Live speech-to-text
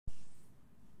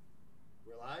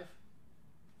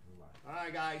All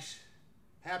right, guys.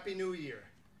 Happy New Year.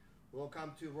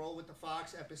 Welcome to Roll with the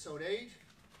Fox, episode 8.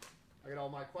 I got all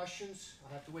my questions.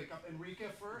 I have to wake up Enrique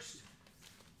first.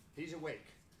 He's awake.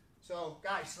 So,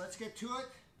 guys, let's get to it.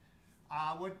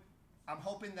 I'm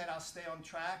hoping that I'll stay on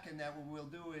track and that what we'll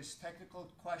do is technical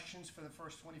questions for the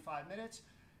first 25 minutes.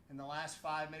 In the last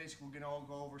 5 minutes, we're going to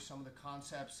go over some of the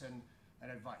concepts and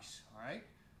advice, all right?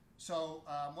 So,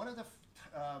 one of the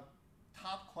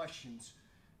top questions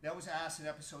that was asked in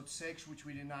episode 6, which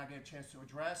we did not get a chance to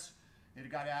address. It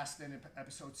got asked in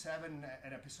episode 7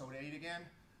 and episode 8 again.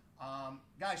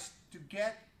 Guys, to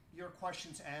get your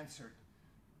questions answered,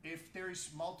 if there is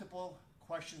multiple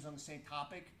questions on the same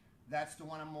topic, that's the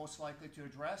one I'm most likely to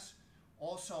address.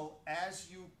 Also, as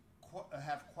you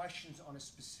have questions on a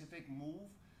specific move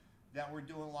that we're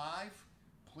doing live,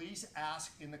 please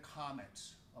ask in the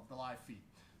comments of the live feed.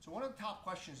 So one of the top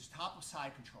questions is top of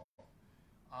side control.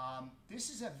 This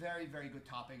is a very, very good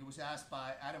topic. It was asked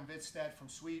by Adam Wittstedt from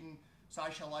Sweden,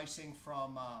 Sasha Leising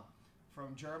from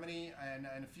Germany, and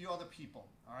a few other people.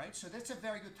 All right, so that's a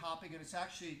very good topic, and it's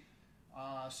actually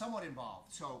somewhat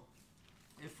involved. So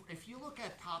if you look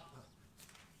at top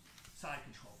side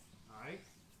control, all right,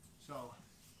 so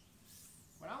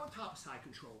when I'm on top side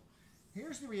control,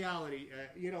 here's the reality.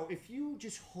 If you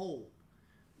just hold,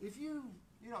 if you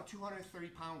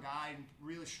 230-pound guy and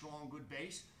really strong, good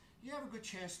base, you have a good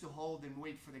chance to hold and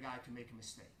wait for the guy to make a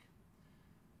mistake.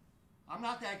 I'm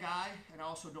not that guy, and I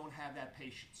also don't have that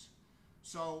patience.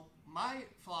 So my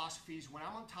philosophy is when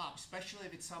I'm on top, especially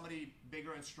if it's somebody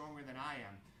bigger and stronger than I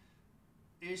am,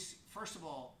 is first of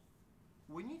all,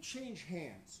 when you change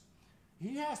hands,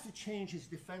 he has to change his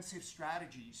defensive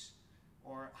strategies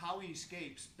or how he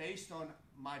escapes based on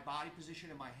my body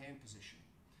position and my hand position.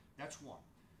 That's one.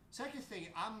 Second thing,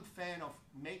 I'm a fan of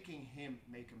making him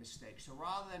make a mistake. So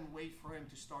rather than wait for him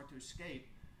to start to escape,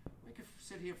 we could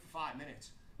sit here for 5 minutes.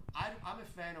 I'm a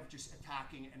fan of just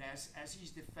attacking, and as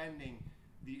he's defending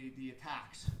the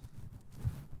attacks,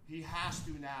 he has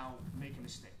to now make a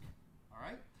mistake. All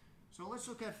right? So let's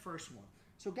look at first one.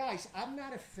 So guys, I'm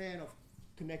not a fan of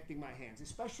connecting my hands,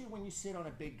 especially when you sit on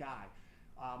a big guy.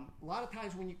 A lot of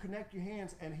times when you connect your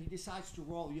hands and he decides to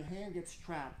roll, your hand gets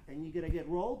trapped and you're going to get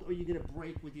rolled or you're going to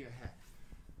break with your head.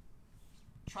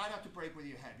 Try not to break with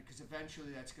your head because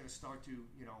eventually that's going to start to,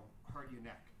 hurt your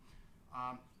neck.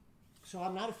 So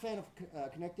I'm not a fan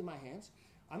of connecting my hands.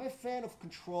 I'm a fan of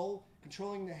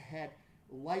controlling the head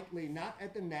lightly, not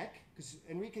at the neck, because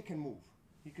Enrique can move.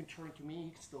 He can turn to me, he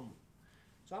can still move.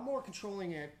 So I'm more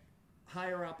controlling it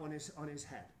higher up on his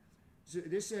head. So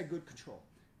this is a good control.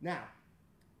 Now,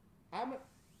 I'm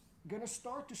going to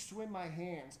start to swim my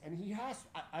hands, and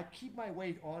I keep my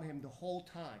weight on him the whole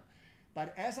time.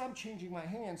 But as I'm changing my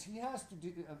hands, he has to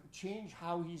change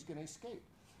how he's going to escape.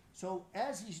 So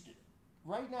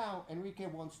right now, Enrique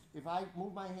wants, if I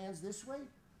move my hands this way,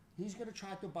 he's going to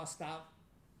try to bust out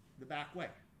the back way.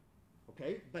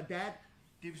 Okay? But that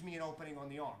gives me an opening on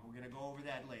the arm. We're going to go over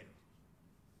that later.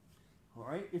 All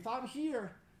right? If I'm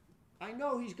here, I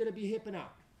know he's going to be hipping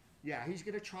out. Yeah, he's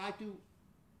going to try to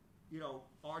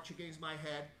arch against my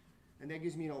head, and that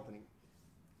gives me an opening.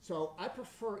 So I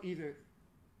prefer either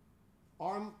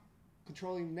arm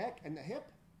controlling the neck and the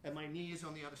hip, and my knee is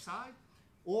on the other side,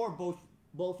 or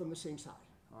both on the same side,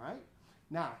 all right?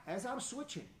 Now, as I'm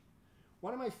switching,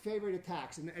 one of my favorite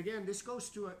attacks, and again, this goes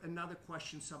to another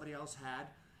question somebody else had,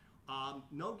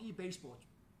 NoGi baseball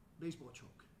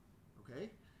choke, okay?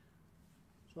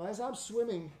 So as I'm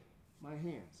swimming my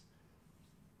hands,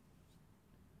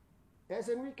 as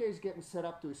Enrique is getting set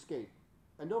up to escape,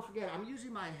 and don't forget, I'm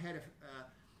using my head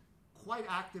quite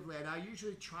actively, and I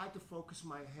usually try to focus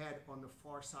my head on the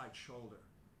far side shoulder,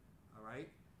 all right?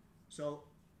 So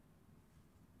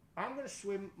I'm going to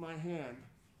swim my hand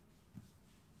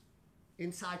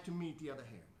inside to meet the other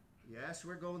hand. Yes,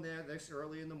 we're going there this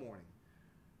early in the morning.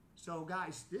 So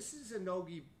guys, this is a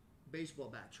NoGi baseball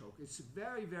bat choke. It's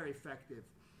very, very effective.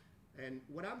 And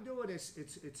what I'm doing is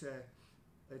it's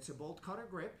a bolt cutter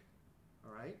grip.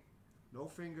 All right, no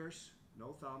fingers,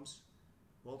 no thumbs,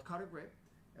 bolt cutter grip.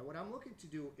 And what I'm looking to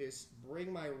do is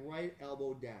bring my right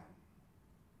elbow down.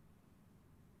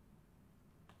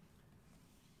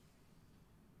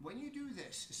 When you do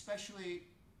this, especially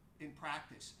in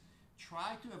practice,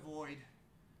 try to avoid,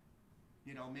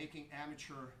 making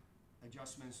amateur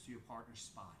adjustments to your partner's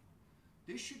spine.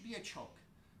 This should be a choke.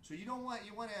 So you want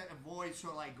to avoid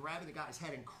sort of like grabbing the guy's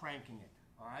head and cranking it,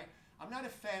 all right? I'm not a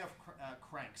fan of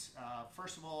cranks.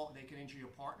 First of all, they can injure your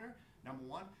partner, number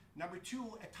one. Number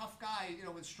two, a tough guy,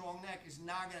 with a strong neck is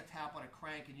not going to tap on a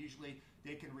crank, and usually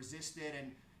they can resist it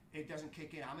and it doesn't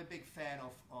kick in. I'm a big fan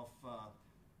of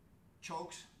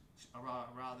chokes,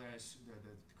 rather as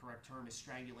the correct term is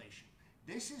strangulation.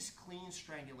 This is clean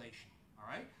strangulation, all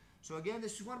right? So again,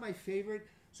 this is one of my favorite.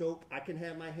 So I can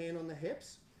have my hand on the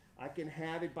hips. I can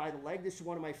have it by the leg. This is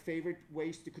one of my favorite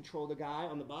ways to control the guy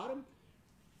on the bottom.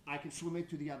 I can swim it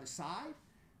to the other side.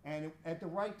 And at the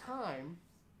right time,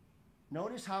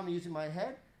 notice how I'm using my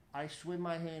head. I swim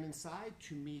my hand inside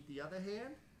to meet the other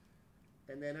hand.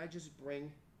 And then I just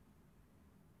bring.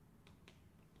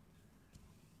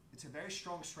 It's a very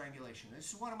strong strangulation.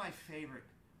 This is one of my favorite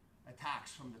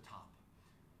attacks from the top.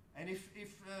 And if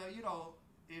you know,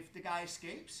 if the guy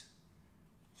escapes,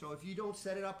 so if you don't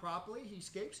set it up properly, he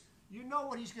escapes, you know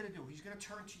what he's going to do. He's going to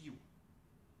turn to you.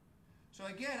 So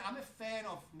again, I'm a fan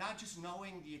of not just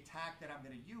knowing the attack that I'm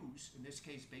going to use, in this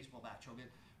case, baseball bat choke.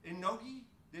 In NoGi,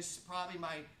 this is probably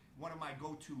one of my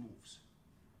go-to moves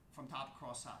from top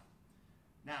across side.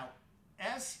 Now,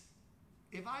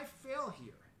 if I fail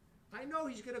here, I know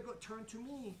he's going to turn to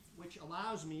me, which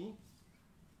allows me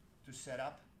to set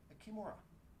up a Kimura.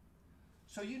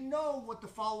 So you know what the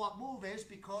follow-up move is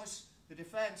because the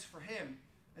defense for him,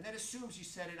 and then assumes you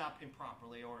set it up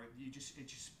improperly or it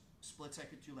just split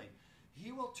second too late.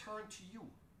 He will turn to you.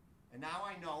 And now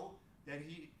I know that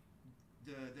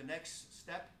the next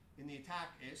step in the attack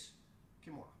is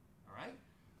Kimura. All right?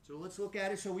 So let's look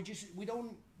at it. So we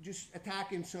don't just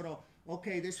attack and sort of,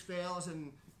 okay, this fails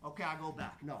and okay, I go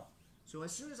back. No. So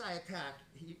as soon as I attack,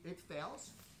 it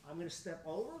fails. I'm going to step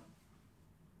over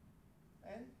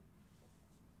and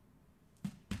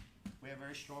we have a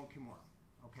very strong Kimura.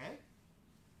 Okay?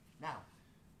 Now,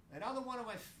 another one of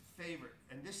my favorite,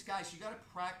 and this, guys, you got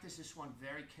to practice this one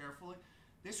very carefully.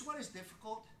 This one is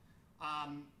difficult.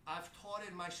 I've taught it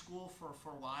in my school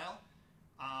for a while.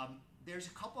 There's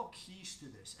a couple of keys to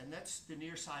this, and that's the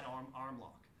nearside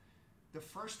armlock. The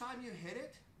first time you hit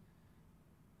it,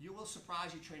 you will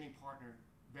surprise your training partner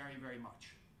very, very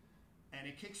much. And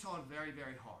it kicks on very,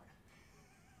 very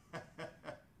hard.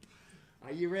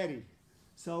 Are you ready?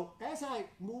 So as I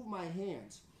move my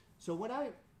hands, so when I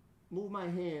move my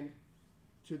hand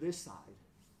to this side,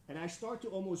 and I start to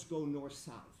almost go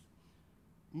north-south,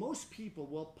 most people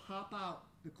will pop out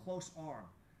the close arm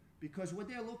because what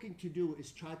they're looking to do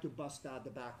is try to bust out the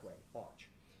back way arch.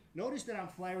 Notice that I'm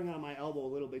flaring on my elbow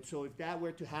a little bit, so if that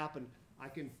were to happen, I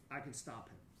can stop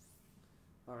him.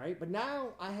 All right, but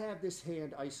now I have this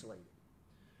hand isolated.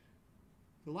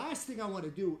 The last thing I want to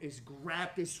do is grab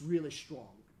this really strong,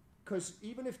 because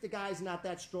even if the guy's not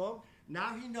that strong,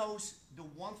 now he knows the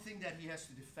one thing that he has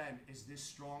to defend is this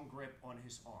strong grip on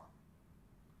his arm.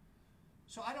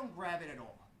 So I don't grab it at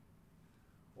all.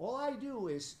 All I do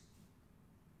is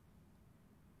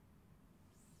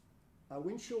I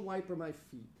windshield wiper my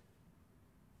feet,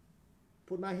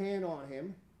 put my hand on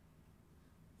him,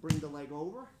 bring the leg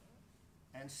over,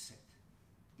 and sit.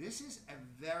 This is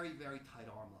a very, very tight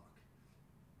arm lock.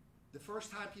 The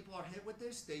first time people are hit with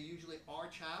this, they usually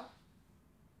arch out,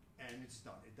 and it's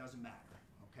done. It doesn't matter,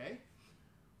 okay?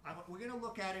 We're going to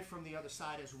look at it from the other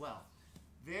side as well.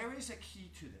 There is a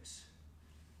key to this.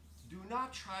 Do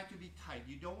not try to be tight.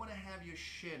 You don't want to have your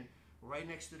shin right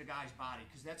next to the guy's body,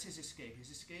 because that's his escape. His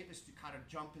escape is to kind of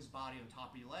jump his body on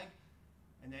top of your leg,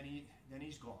 and then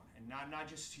he's gone. And not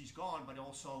just he's gone, but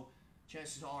also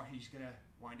chances are he's going to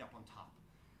wind up on top.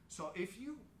 So if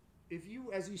you,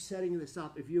 as you're setting this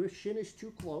up, if your shin is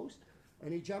too close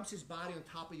and he jumps his body on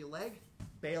top of your leg,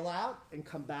 bail out and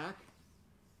come back.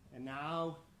 And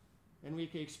now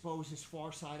Enrique exposed his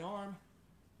far side arm.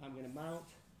 I'm going to mount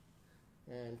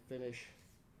and finish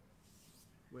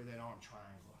with an arm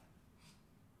triangle.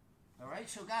 All right,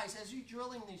 so guys, as you're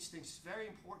drilling these things, it's very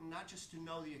important not just to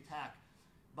know the attack,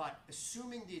 but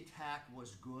assuming the attack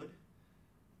was good,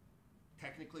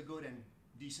 technically good and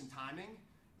decent timing,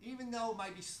 even though it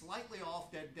might be slightly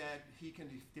off that he can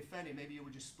defend it, maybe it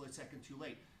would just split second too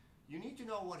late. You need to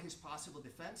know what his possible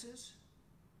defense is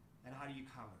and how do you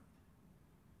counter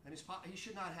it. And he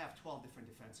should not have 12 different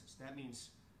defenses. That means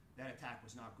that attack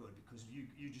was not good because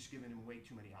you just given him way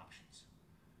too many options.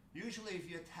 Usually if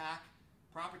you attack,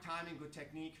 proper timing, good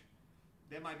technique,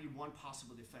 there might be one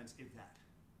possible defense, if that.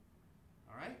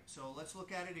 All right, so let's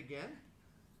look at it again.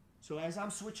 So as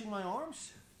I'm switching my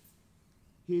arms,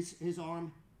 his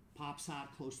arm pops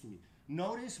out close to me.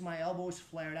 Notice my elbow is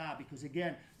flared out because,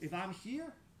 again, if I'm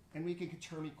here, Enrique can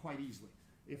turn me quite easily.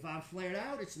 If I'm flared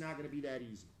out, it's not going to be that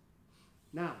easy.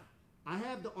 Now, I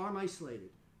have the arm isolated.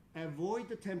 Avoid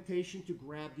the temptation to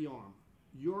grab the arm.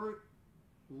 Your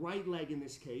right leg, in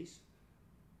this case,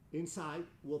 inside,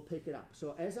 will pick it up.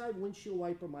 So as I windshield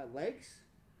wiper my legs,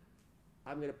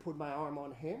 I'm going to put my arm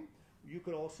on him. You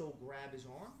could also grab his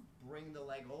arm, bring the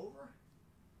leg over,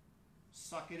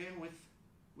 suck it in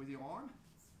with your arm,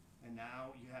 And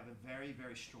now you have a very,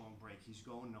 very strong break. He's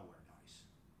going nowhere,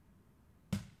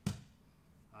 guys.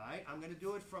 All right, I'm gonna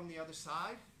do it from the other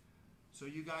side so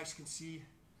you guys can see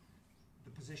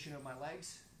the position of my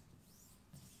legs.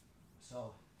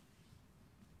 So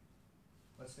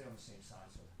let's stay on the same side.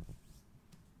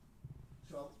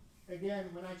 So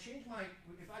again, when I change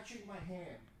if I change my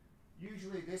hand,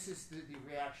 usually this is the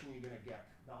reaction you're gonna get.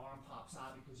 The arm pops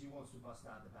out because he wants to bust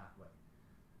out the back leg.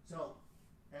 So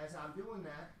as I'm doing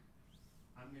that,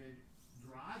 I'm gonna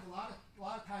drive. A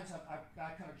lot of times I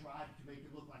kind of drive to make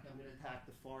it look like I'm gonna attack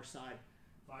the far side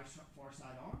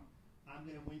arm. I'm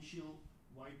gonna windshield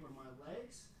wiper my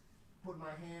legs, put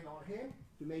my hand on him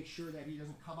to make sure that he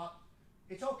doesn't come up.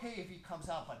 It's okay if he comes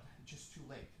out, but it's just too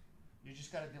late. You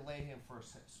just got to delay him for a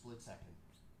split second.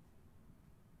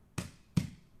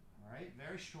 All right,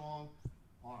 very strong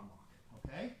arm lock,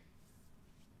 okay?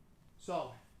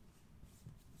 So,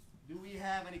 do we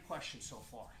have any questions so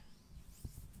far?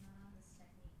 Not on this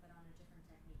technique, but on a different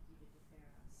technique you did with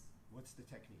Ferros. What's the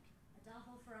technique?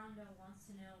 Adolfo Ferrando wants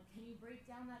to know, can you break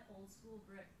down that old school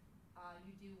grip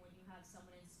you do when you have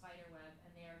someone in spiderweb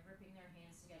and they are gripping their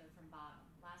hands together from bottom?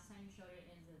 Last time you showed it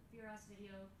in the Ferros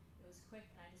video, it was quick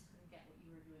and I just couldn't get what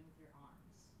you were doing with your arms.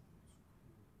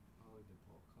 Probably the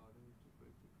ball cutter to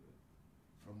break the grip.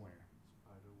 From where?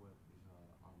 Spiderweb is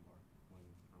armbar when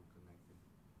I'm connected.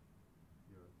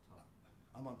 You're top.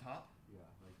 I'm on top? Yeah,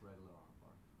 like regular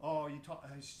armbar. Oh,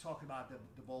 he's talking about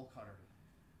the bolt cutter.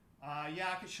 Yeah,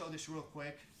 I could show this real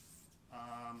quick.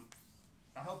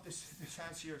 I hope this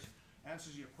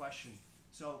answers your question.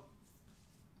 So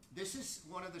this is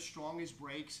one of the strongest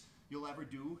breaks you'll ever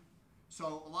do.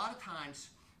 So a lot of times,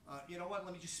 you know what?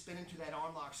 Let me just spin into that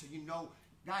arm lock so you know,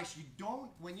 guys. You don't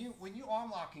when you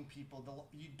arm locking people,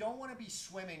 you don't want to be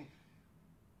swimming.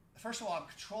 First of all, I'm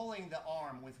controlling the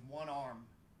arm with one arm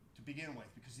to begin with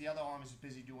because the other arm is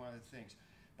busy doing other things.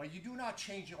 But you do not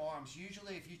change your arms.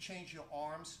 Usually, if you change your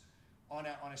arms on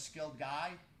a skilled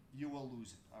guy, you will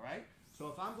lose it. All right. So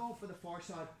if I'm going for the far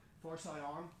side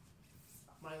arm,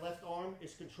 my left arm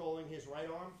is controlling his right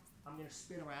arm. I'm going to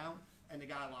spin around, and the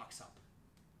guy locks up.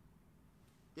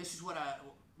 This is what I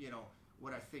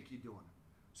think you're doing.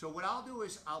 So what I'll do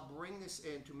is I'll bring this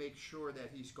in to make sure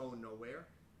that he's going nowhere.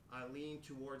 I lean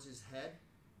towards his head,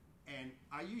 and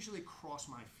I usually cross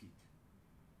my feet.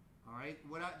 All right.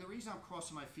 The reason I'm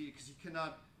crossing my feet is because he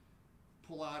cannot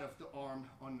pull out of the arm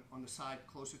on the side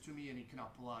closer to me, and he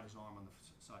cannot pull out his arm on the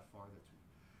side farther to me.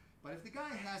 But if the guy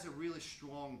has a really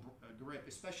strong grip,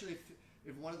 especially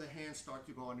if one of the hands start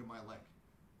to go under my leg.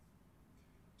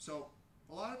 So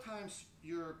a lot of times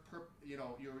your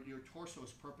torso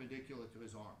is perpendicular to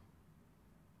his arm.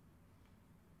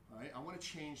 All right, I want to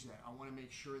change that. I want to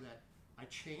make sure that I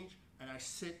change and I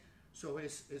sit so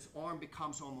his arm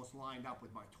becomes almost lined up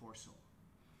with my torso.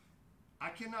 I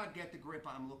cannot get the grip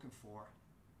I'm looking for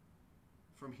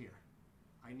from here.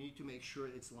 I need to make sure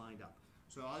it's lined up.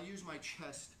 So I'll use my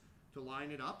chest to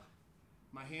line it up.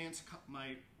 My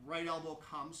right elbow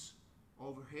comes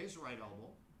over his right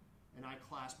elbow, and I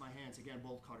clasp my hands, again,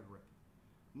 bolt cutter grip.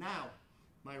 Now,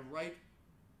 my right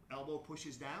elbow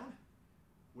pushes down,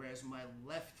 whereas my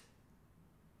left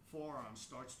forearm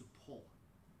starts to pull.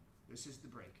 This is the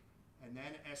break. And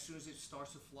then as soon as it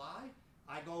starts to fly,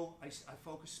 I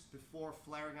focus before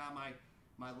flaring out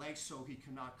my legs so he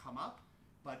cannot come up.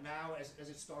 But now as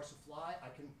it starts to fly,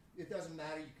 it doesn't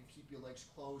matter, you can keep your legs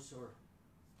closed or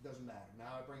it doesn't matter.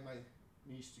 Now I bring my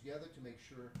knees together to make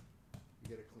sure you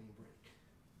get a clean break.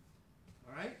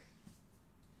 All right?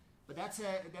 But that's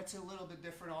a little bit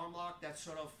different arm lock. That's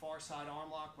sort of far side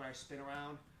arm lock where I spin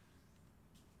around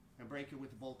and break it with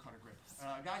the bolt cutter grip.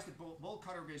 Guys, the bolt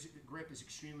cutter grip is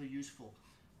extremely useful.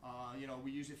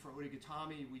 We use it for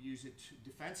origatami. We use it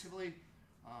defensively.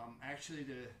 Actually,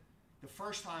 the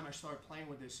first time I started playing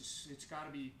with this, it's got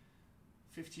to be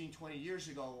 15, 20 years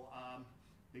ago.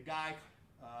 The guy,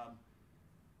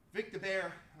 Vic the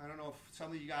Bear, I don't know if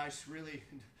some of you guys really,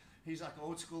 he's like an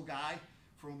old school guy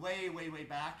from way, way, way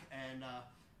back, and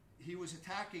he was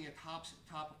attacking a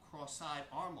top cross side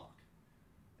arm lock.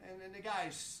 And then the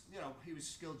guy's, he was a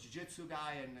skilled jiu-jitsu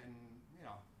guy, and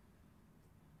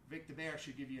Vic the Bear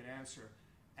should give you an answer.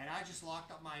 And I just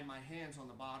locked up my hands on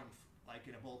the bottom like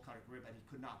in a bolt cutter grip, and he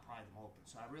could not pry them open.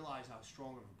 So I realized how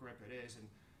strong of a grip it is, and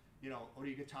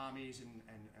origatamis and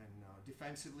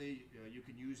defensively you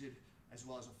can use it as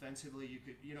well as offensively. You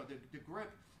could, the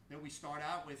grip that we start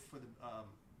out with for the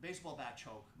baseball bat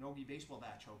choke, NoGi baseball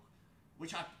bat choke,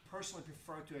 which I personally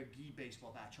prefer to a gi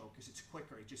baseball bat choke because it's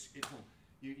quicker.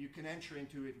 You can enter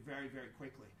into it very, very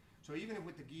quickly. So even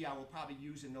with the gi, I will probably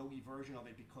use a NoGi version of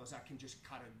it because I can just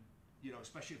kind of,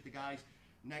 especially if the guy's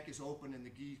neck is open and the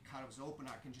gi kind of is open,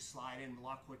 I can just slide in a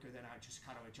lot quicker than I just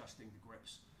kind of adjusting the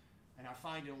grips. And I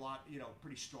find it a lot,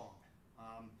 pretty strong.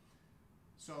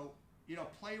 So,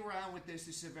 play around with this.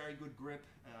 This is a very good grip,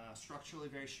 structurally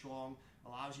very strong,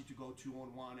 allows you to go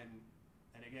 2-on-1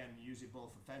 and again, use it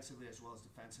both offensively as well as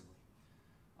defensively.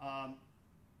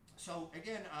 So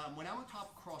again, when I'm on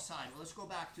top of cross-side, let's go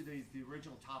back to the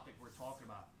original topic we're talking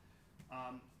about.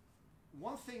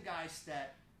 One thing, guys,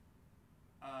 that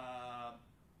I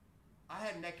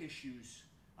had neck issues.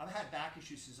 I've had back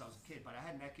issues since I was a kid, but I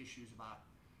had neck issues about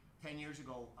 10 years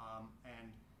ago,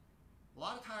 and a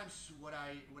lot of times what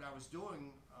I was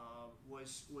doing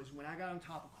was when I got on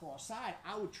top of cross side,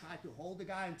 I would try to hold the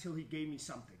guy until he gave me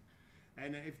something,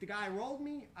 and if the guy rolled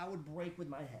me, I would break with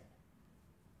my head.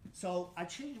 So I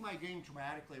changed my game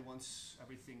dramatically once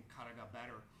everything kind of got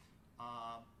better.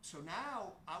 So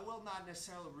now I will not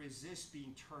necessarily resist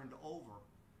being turned over.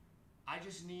 I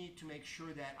just need to make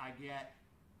sure that I get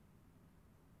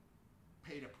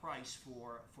paid a price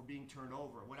for being turned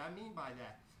over. What I mean by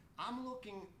that, I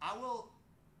will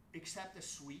accept a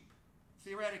sweep.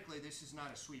 Theoretically, this is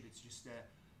not a sweep, it's just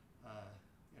a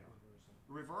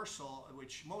reversal,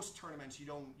 which most tournaments you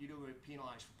do it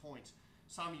penalized for points.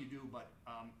 Some you do, but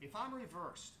if I'm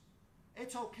reversed,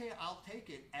 it's okay, I'll take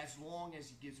it as long as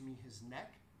he gives me his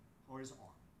neck or his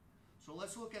arm. So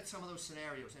let's look at some of those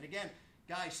scenarios. And again,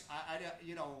 guys,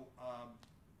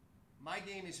 my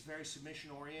game is very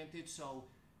submission oriented, so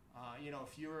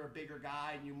if you're a bigger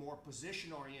guy and you're more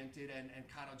position oriented and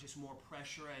kind of just more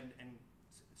pressure and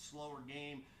slower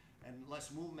game and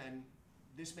less movement,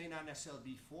 this may not necessarily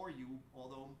be for you,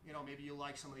 although maybe you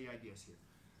like some of the ideas here.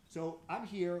 So I'm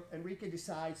here, Enrique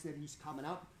decides that he's coming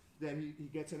up, then he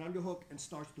gets an underhook and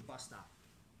starts to bust out.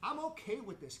 I'm okay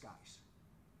with this, guys.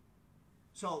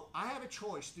 So I have a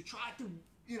choice to try to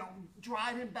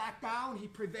drive him back down. He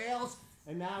prevails,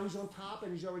 and now he's on top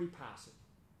and he's already passing.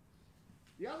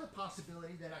 The other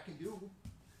possibility that I can do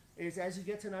is as he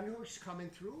gets an underhook, he's coming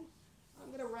through, I'm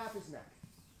going to wrap his neck.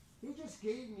 He just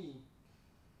gave me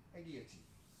a guillotine.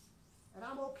 And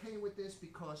I'm okay with this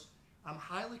because I'm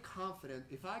highly confident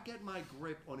if I get my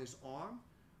grip on his arm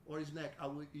or his neck, I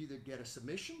will either get a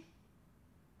submission,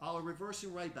 I'll reverse it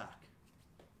right back.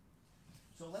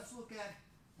 So let's look at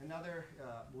another,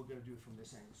 we're going to do it from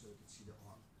this angle so you can see the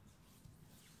arm.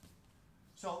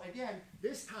 So again,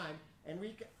 this time,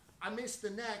 Enrique, I missed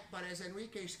the neck, but as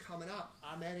Enrique's coming up,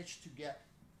 I managed to get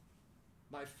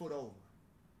my foot over.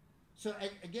 So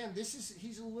again,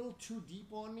 he's a little too deep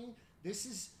on me.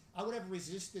 I would have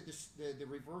resisted the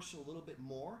reversal a little bit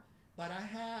more, but I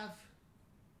have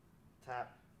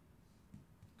tap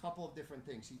a couple of different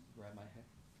things. He grabbed my head.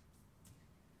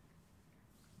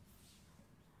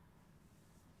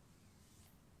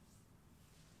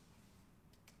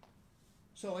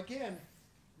 So again,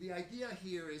 the idea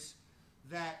here is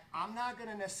that I'm not going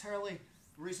to necessarily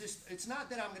resist. It's not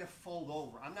that I'm going to fold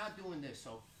over. I'm not doing this.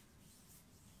 So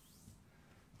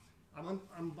I'm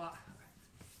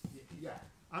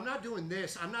not doing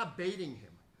this. I'm not baiting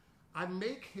him. I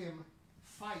make him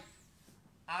fight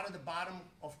out of the bottom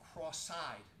of cross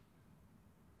side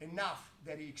enough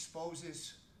that he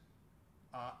exposes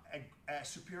a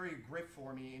superior grip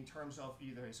for me in terms of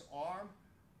either his arm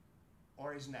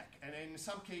or his neck. And in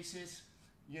some cases,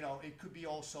 it could be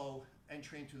also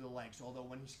entry into the legs, although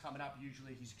when he's coming up,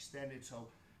 usually he's extended, so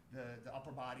the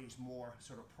upper body is more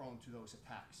sort of prone to those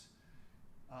attacks.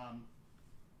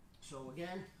 So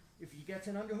again, if he gets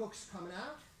an underhooks coming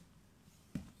out,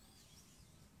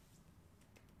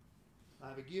 I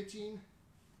have a guillotine.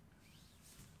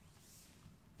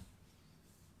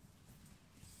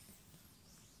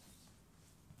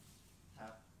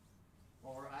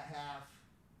 Or I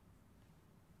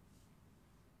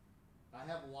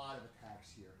have a lot of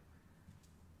attacks here.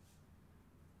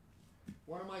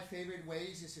 One of my favorite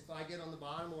ways is if I get on the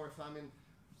bottom, or if I'm in,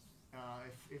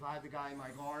 if I have the guy in my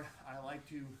guard, I like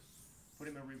to put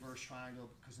him in a reverse triangle,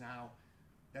 because now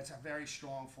that's a very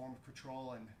strong form of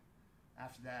control, and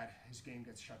after that his game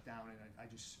gets shut down, and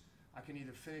I can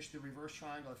either finish the reverse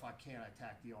triangle. If I can't, I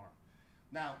attack the arm.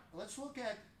 Now let's look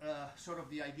at sort of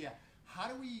the idea. How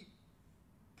do we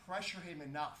pressure him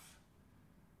enough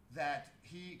that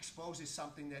he exposes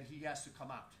something that he has to come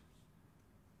out?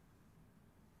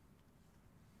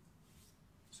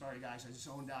 Sorry guys, I just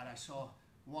zoned out. I saw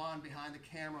Juan behind the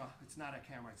camera. It's not a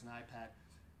camera, it's an iPad,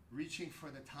 reaching for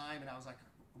the time, and I was like,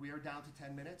 we are down to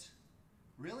 10 minutes?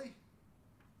 Really?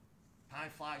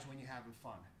 Time flies when you're having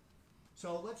fun.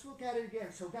 So let's look at it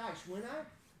again. So guys, when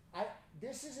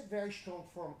this is a very strong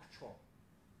form of control.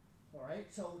 All right,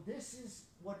 so this is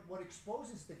what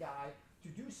exposes the guy to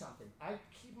do something. I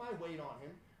keep my weight on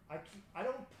him. I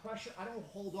don't pressure, I don't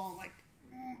hold on like,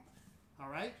 all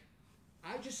right?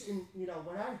 I just, you know,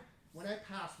 when I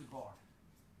pass the guard,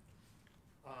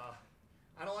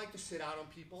 I don't like to sit out on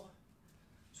people.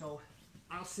 So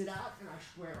I'll sit out and I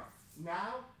square up.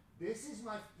 Now, this is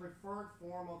my preferred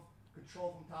form of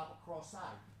control from top across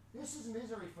side. This is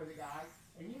misery for the guy,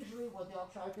 and usually what they'll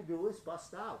try to do is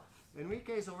bust out.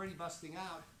 Enrique's already busting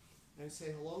out and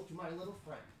say hello to my little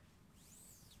friend.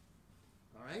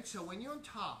 All right, so when you're on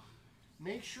top,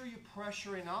 make sure you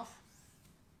pressure enough.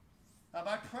 Now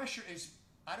by pressure is,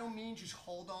 I don't mean just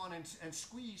hold on and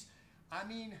squeeze. I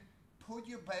mean, put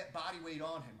your body weight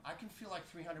on him. I can feel like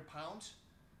 300 pounds,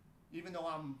 even though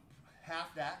I'm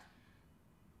half that.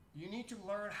 You need to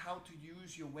learn how to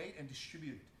use your weight and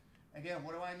distribute it. Again,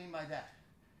 what do I mean by that?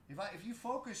 If you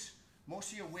focus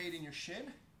most of your weight in your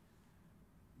shin,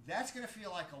 that's gonna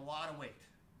feel like a lot of weight.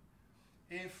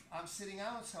 If I'm sitting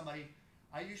out on somebody,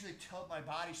 I usually tilt my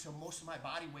body so most of my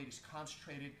body weight is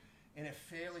concentrated in a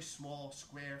fairly small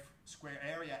square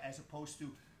area, as opposed to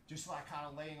just like kind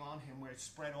of laying on him where it's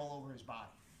spread all over his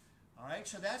body. All right,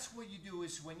 so that's what you do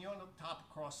is when you're on the top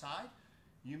cross side,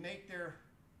 you make their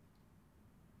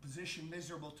position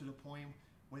miserable to the point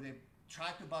where they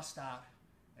try to bust out,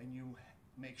 and you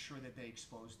make sure that they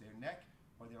expose their neck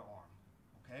or their arm.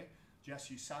 Okay, Jess,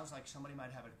 you sounds like somebody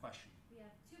might have a question. We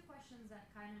have two questions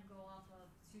that kind of go off of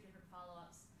two different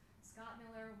follow-ups. Scott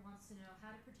Miller wants to know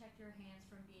how to protect your hands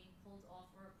from being pulled off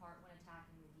or apart when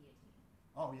attacking the guillotine.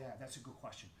 Oh yeah, that's a good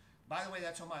question. By the way,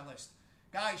 that's on my list.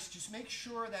 Guys, just make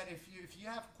sure that if you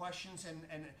have questions,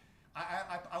 and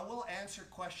I will answer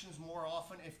questions more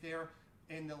often if they're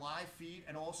in the live feed,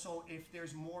 and also if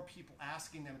there's more people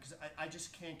asking them, because I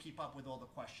just can't keep up with all the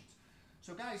questions.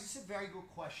 So guys, this is a very good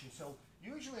question. So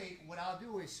usually what I'll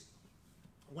do is,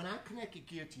 when I connect a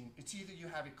guillotine, it's either you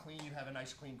have it clean, you have a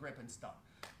nice clean grip, and it's done.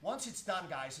 Once it's done,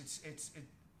 guys,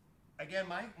 again,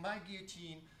 my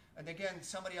guillotine, and again,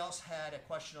 somebody else had a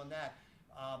question on that.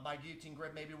 My guillotine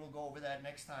grip, maybe we'll go over that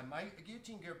next time. My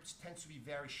guillotine grip tends to be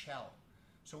very shallow.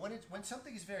 So when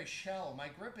something is very shallow, my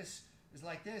grip is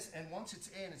like this, and once it's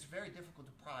in, it's very difficult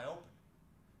to pry open.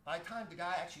 By the time the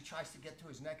guy actually tries to get to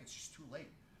his neck, it's just too late.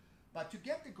 But to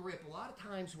get the grip, a lot of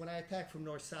times when I attack from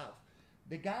north-south,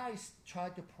 the guys try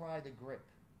to pry the grip.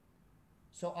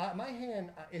 So my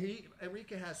hand,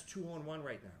 Enrique has 2-on-1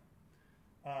 right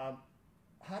now.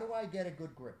 How do I get a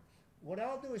good grip? What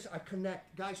I'll do is I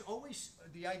connect. Guys, always,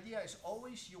 the idea is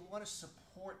always you want to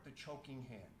support the choking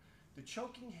hand. The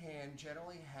choking hand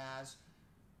generally has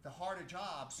the harder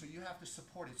job, so you have to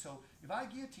support it. So if I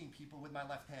guillotine people with my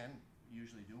left hand,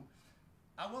 usually do,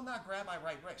 I will not grab my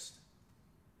right wrist,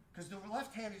 because the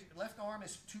left arm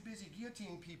is too busy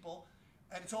guillotining people,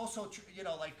 and it's also, you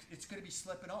know, like it's going to be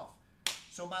slipping off.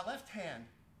 So my left hand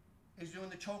is doing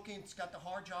the choking. It's got the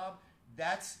hard job.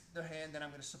 That's the hand that I'm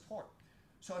going to support.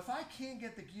 So if I can't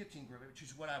get the guillotine grip, which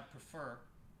is what I prefer,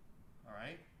 all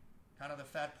right, kind of the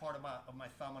fat part of my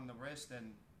thumb on the wrist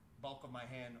and bulk of my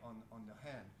hand on the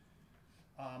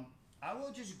hand, I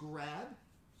will just grab.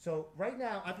 So right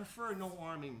now I prefer no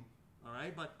arming, all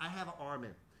right, but I have an arm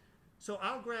in. So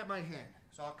I'll grab my hand,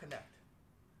 so I'll connect.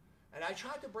 And I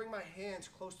try to bring my hands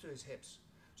close to his hips.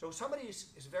 So somebody is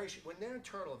very, when they're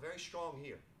internal, very strong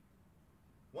here.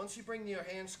 Once you bring your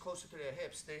hands closer to their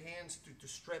hips, their hands to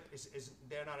strip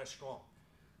they're not as strong.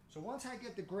 So once I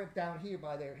get the grip down here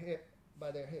by their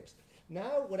hips,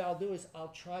 now what I'll do is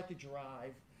I'll try to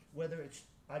drive, whether it's,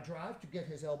 I drive to get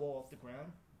his elbow off the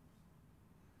ground,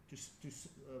 to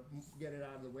get it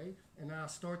out of the way, and I'll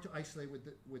start to isolate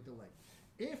with the leg.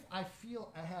 If I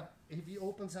feel if he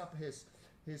opens up his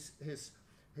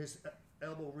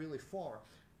elbow really far,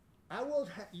 I will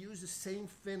use the same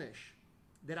finish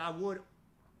that I would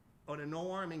on a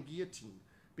no-arming guillotine,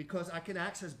 because I can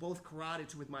access both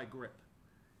carotids with my grip.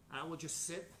 I will just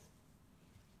sit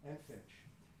and finish.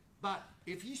 But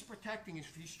if he's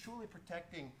truly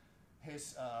protecting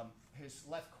his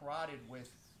left carotid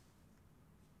with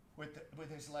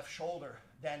his left shoulder,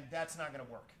 then that's not going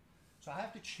to work. So I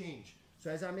have to change. So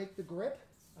as I make the grip,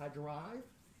 I drive,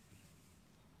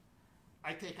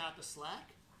 I take out the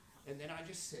slack, and then I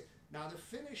just sit. Now the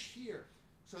finish here,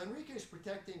 so Enrique is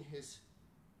protecting his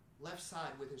left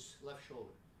side with his left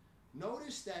shoulder.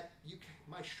 Notice that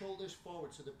my shoulder's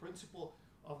forward, so the principle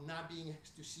of not being able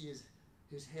to see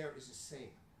his hair is the same.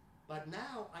 But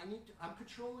now I'm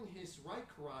controlling his right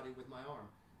carotid with my arm,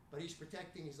 but he's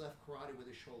protecting his left carotid with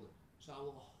his shoulder. So I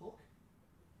will hook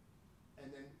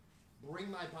and then bring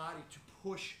my body to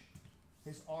push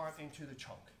his arm into the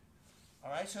choke. All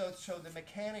right, so the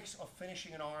mechanics of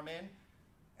finishing an arm in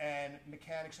and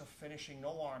mechanics of finishing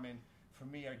no arm in, for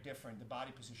me, are different. The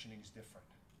body positioning is different.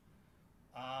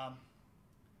 I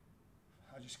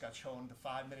just got shown the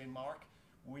 5-minute mark.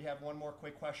 We have one more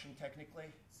quick question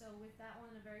technically. So with that one,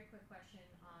 a very quick question.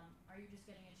 Are you just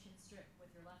getting a chin strip with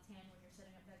your left hand when you're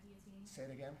setting up that guillotine? Say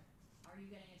it again. Are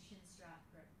you getting a chin strap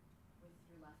grip with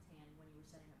your left hand when you were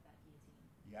setting up that guillotine?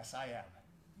 Yes, I am.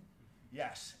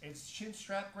 Yes, it's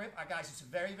Chinstrap Grip. Guys, it's a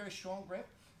very, very strong grip.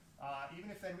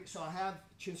 Even if so I have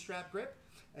Chinstrap Grip,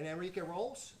 and Enrique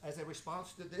rolls as a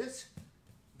response to this.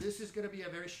 This is going to be a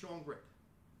very strong grip.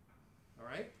 All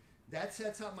right? That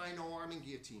sets up my no-arming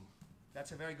guillotine.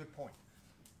 That's a very good point.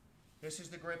 This is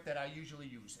the grip that I usually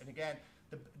use. And again,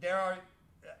 there are,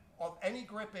 of any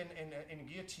grip in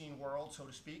guillotine world, so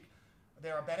to speak,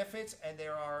 there are benefits and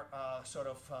there are sort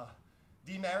of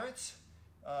demerits.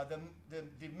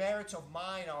 The merits of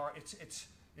mine are, it's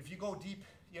if you go deep,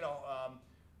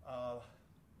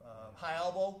 high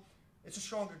elbow, it's a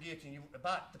stronger guillotine.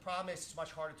 But the problem is it's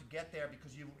much harder to get there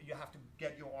because you have to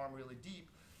get your arm really deep.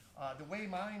 The way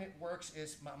mine works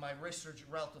is my wrists are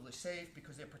relatively safe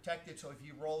because they're protected, so if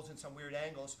he rolls in some weird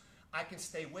angles, I can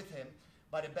stay with him.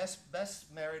 But the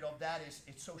best merit of that is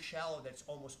it's so shallow that it's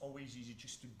almost always easy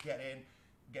just to get in,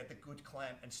 get the good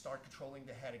clamp, and start controlling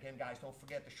the head. Again, guys, don't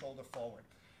forget the shoulder forward.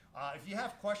 If you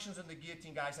have questions on the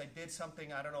guillotine, guys, I did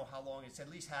something, I don't know how long, it's at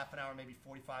least half an hour, maybe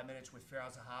 45 minutes with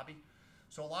Firas Zahabi.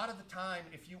 So a lot of the time,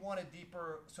 if you want a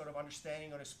deeper sort of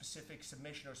understanding on a specific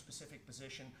submission or specific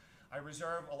position, I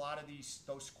reserve a lot of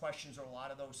those questions or a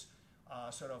lot of those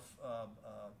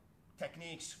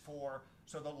techniques for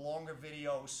the longer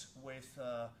videos with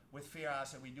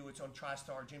Firas that we do. It's on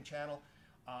TriStar Gym channel.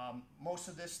 Most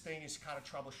of this thing is kind of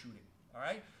troubleshooting. All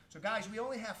right. So guys, we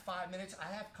only have 5 minutes.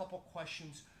 I have a couple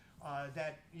questions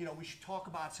that we should talk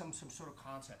about some sort of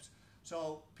concepts.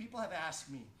 So people have asked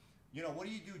me, what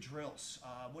do you do drills?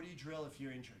 What do you drill if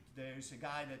you're injured? There's a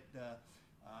guy that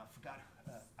forgot.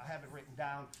 I have it written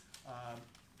down.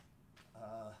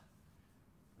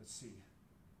 Let's see.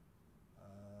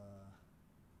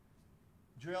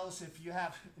 Drills if you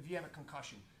have a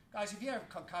concussion, guys. If you have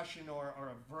a concussion or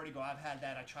a vertigo, I've had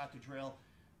that. I tried to drill.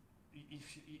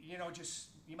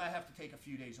 You might have to take a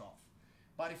few days off.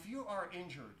 But if you are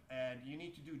injured and you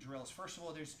need to do drills, first of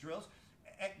all, there's drills.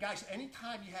 Guys,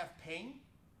 anytime you have pain,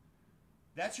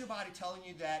 that's your body telling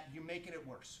you that you're making it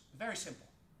worse. Very simple.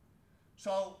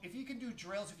 So if you can do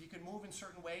drills, if you can move in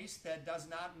certain ways that does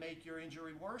not make your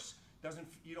injury worse,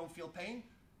 you don't feel pain,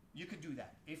 you could do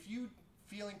that. If you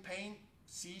feeling pain,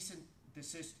 cease and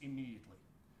desist immediately.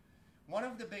 One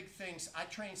of the big things, I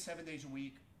train 7 days a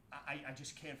week. I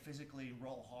just can't physically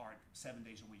roll hard 7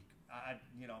 days a week.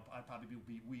 I'd probably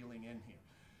be wheeling in here.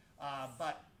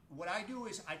 But what I do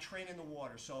is I train in the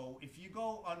water. So if you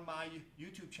go on my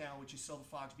YouTube channel, which is Silver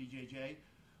Fox BJJ,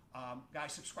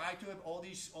 guys, subscribe to it. All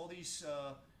these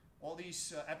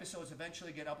episodes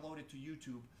eventually get uploaded to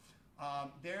YouTube.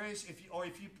 There is, if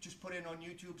you just put in on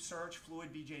YouTube, search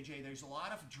Fluid BJJ. There's a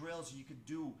lot of drills you could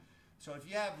do. So if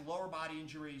you have lower body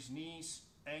injuries, knees,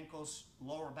 ankles,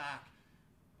 lower back,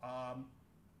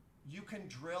 you can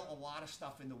drill a lot of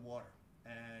stuff in the water.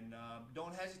 And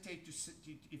don't hesitate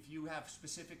if you have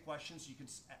specific questions, you can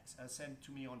send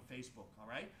to me on Facebook. All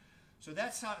right. So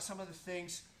that's some of the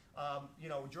things.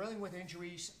 Drilling with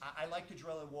injuries. I like to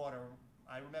drill in water.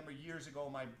 I remember years ago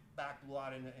my back blew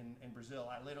out in Brazil.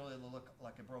 I literally look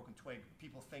like a broken twig.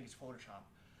 People think it's Photoshop.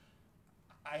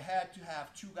 I had to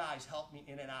have 2 guys help me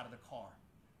in and out of the car.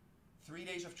 3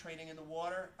 days of training in the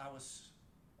water, I was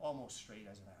almost straight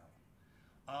as an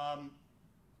arrow.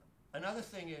 Another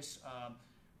thing is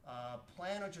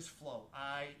plan or just flow.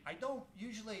 I don't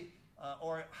usually,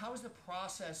 or how is the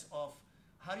process of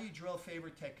how do you drill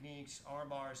favorite techniques, arm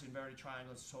bars, inverted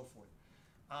triangles, and so forth?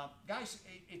 Guys,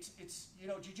 it's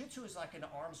Jiu-Jitsu is like an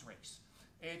arms race.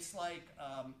 It's like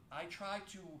I try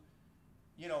to,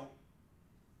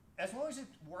 as long as it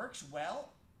works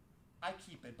well, I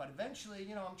keep it. But eventually,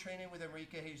 I'm training with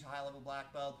Enrique. He's a high-level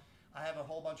black belt. I have a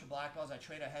whole bunch of black belts. I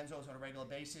train at Renzo's on a regular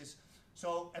basis.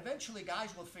 So eventually,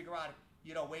 guys will figure out,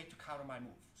 a way to counter my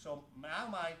move. So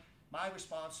now my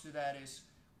response to that is,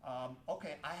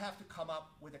 okay, I have to come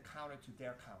up with a counter to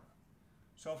their counter.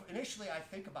 So if initially I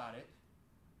think about it,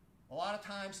 a lot of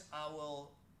times I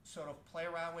will sort of play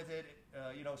around with it.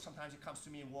 Sometimes it comes to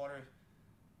me in water.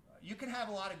 You can have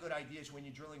a lot of good ideas when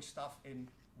you're drilling stuff in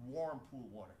warm pool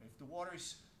water. If the water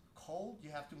is cold,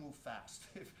 you have to move fast.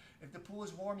 If the pool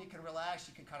is warm, you can relax.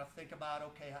 You can kind of think about,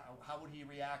 okay, how would he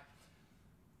react?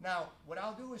 Now, what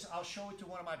I'll do is I'll show it to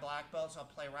one of my black belts. I'll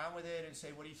play around with it and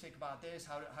say, what do you think about this?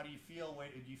 How do you feel? Where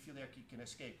do you feel that you can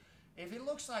escape? If it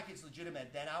looks like it's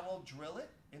legitimate, then I will drill it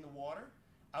in the water.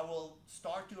 I will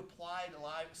start to apply the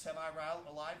live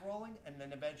rolling, and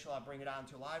then eventually I'll bring it on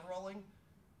to live rolling.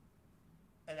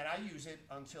 and then I use it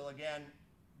until, again,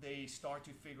 they start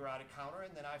to figure out a counter,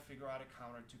 and then I figure out a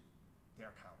counter to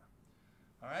their counter.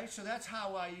 All right, so that's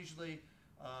how I usually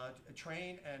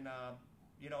train. And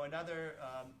you know, another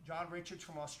John Richards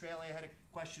from Australia had a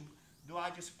question: do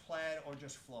I just plan or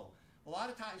just flow? A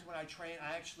lot of times when I train,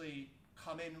 I actually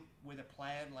come in with a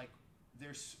plan. Like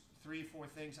there's 3 or 4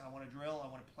 things I want to drill, I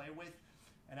want to play with,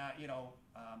 and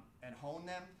and hone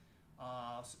them.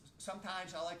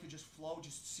 Sometimes I like to just flow,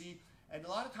 just to see. And a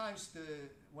lot of times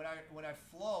when I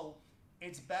flow,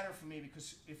 it's better for me,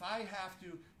 because if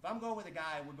I'm going with a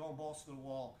guy, we're going balls to the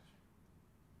wall.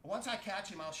 Once I catch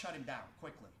him, I'll shut him down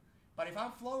quickly. But if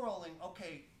I'm flow rolling,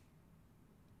 okay,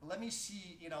 let me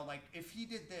see, you know, like if he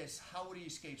did this, how would he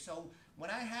escape? So when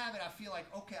I have it, I feel like,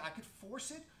 okay, I could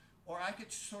force it, or I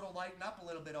could sort of lighten up a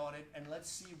little bit on it, and let's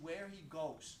see where he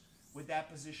goes with that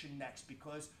position next.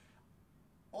 Because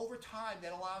over time,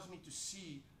 that allows me to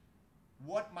see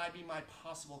what might be my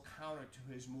possible counter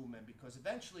to his movement, because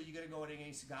eventually you're going to go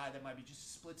against a guy that might be just a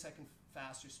split second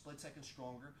faster, split second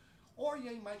stronger, or yeah,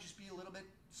 you might just be a little bit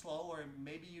slow, or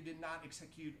maybe you did not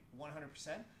execute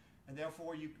 100%, and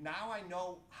therefore now I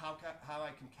know how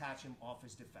I can catch him off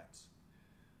his defense.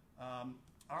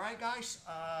 All right, guys,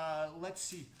 let's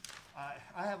see.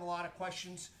 I have a lot of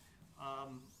questions.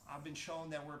 I've been shown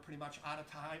that we're pretty much out of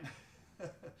time.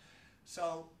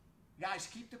 So, guys,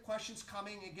 keep the questions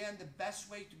coming. Again, the best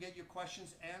way to get your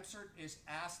questions answered is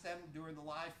ask them during the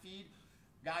live feed.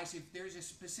 Guys, if there's a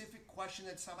specific question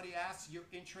that somebody asks, you're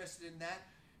interested in that.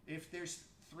 If there's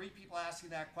 3 people asking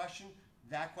that question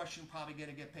probably going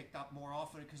to get picked up more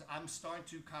often, because I'm starting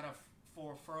to kind of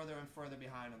fall further and further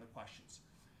behind on the questions.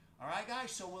 All right,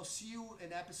 guys, so we'll see you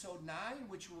in episode 9,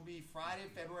 which will be Friday,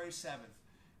 February 7th.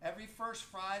 Every first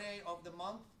Friday of the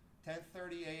month,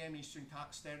 10:30 a.m. Eastern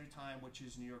Standard Time, which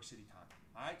is New York City time.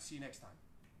 All right, see you next time.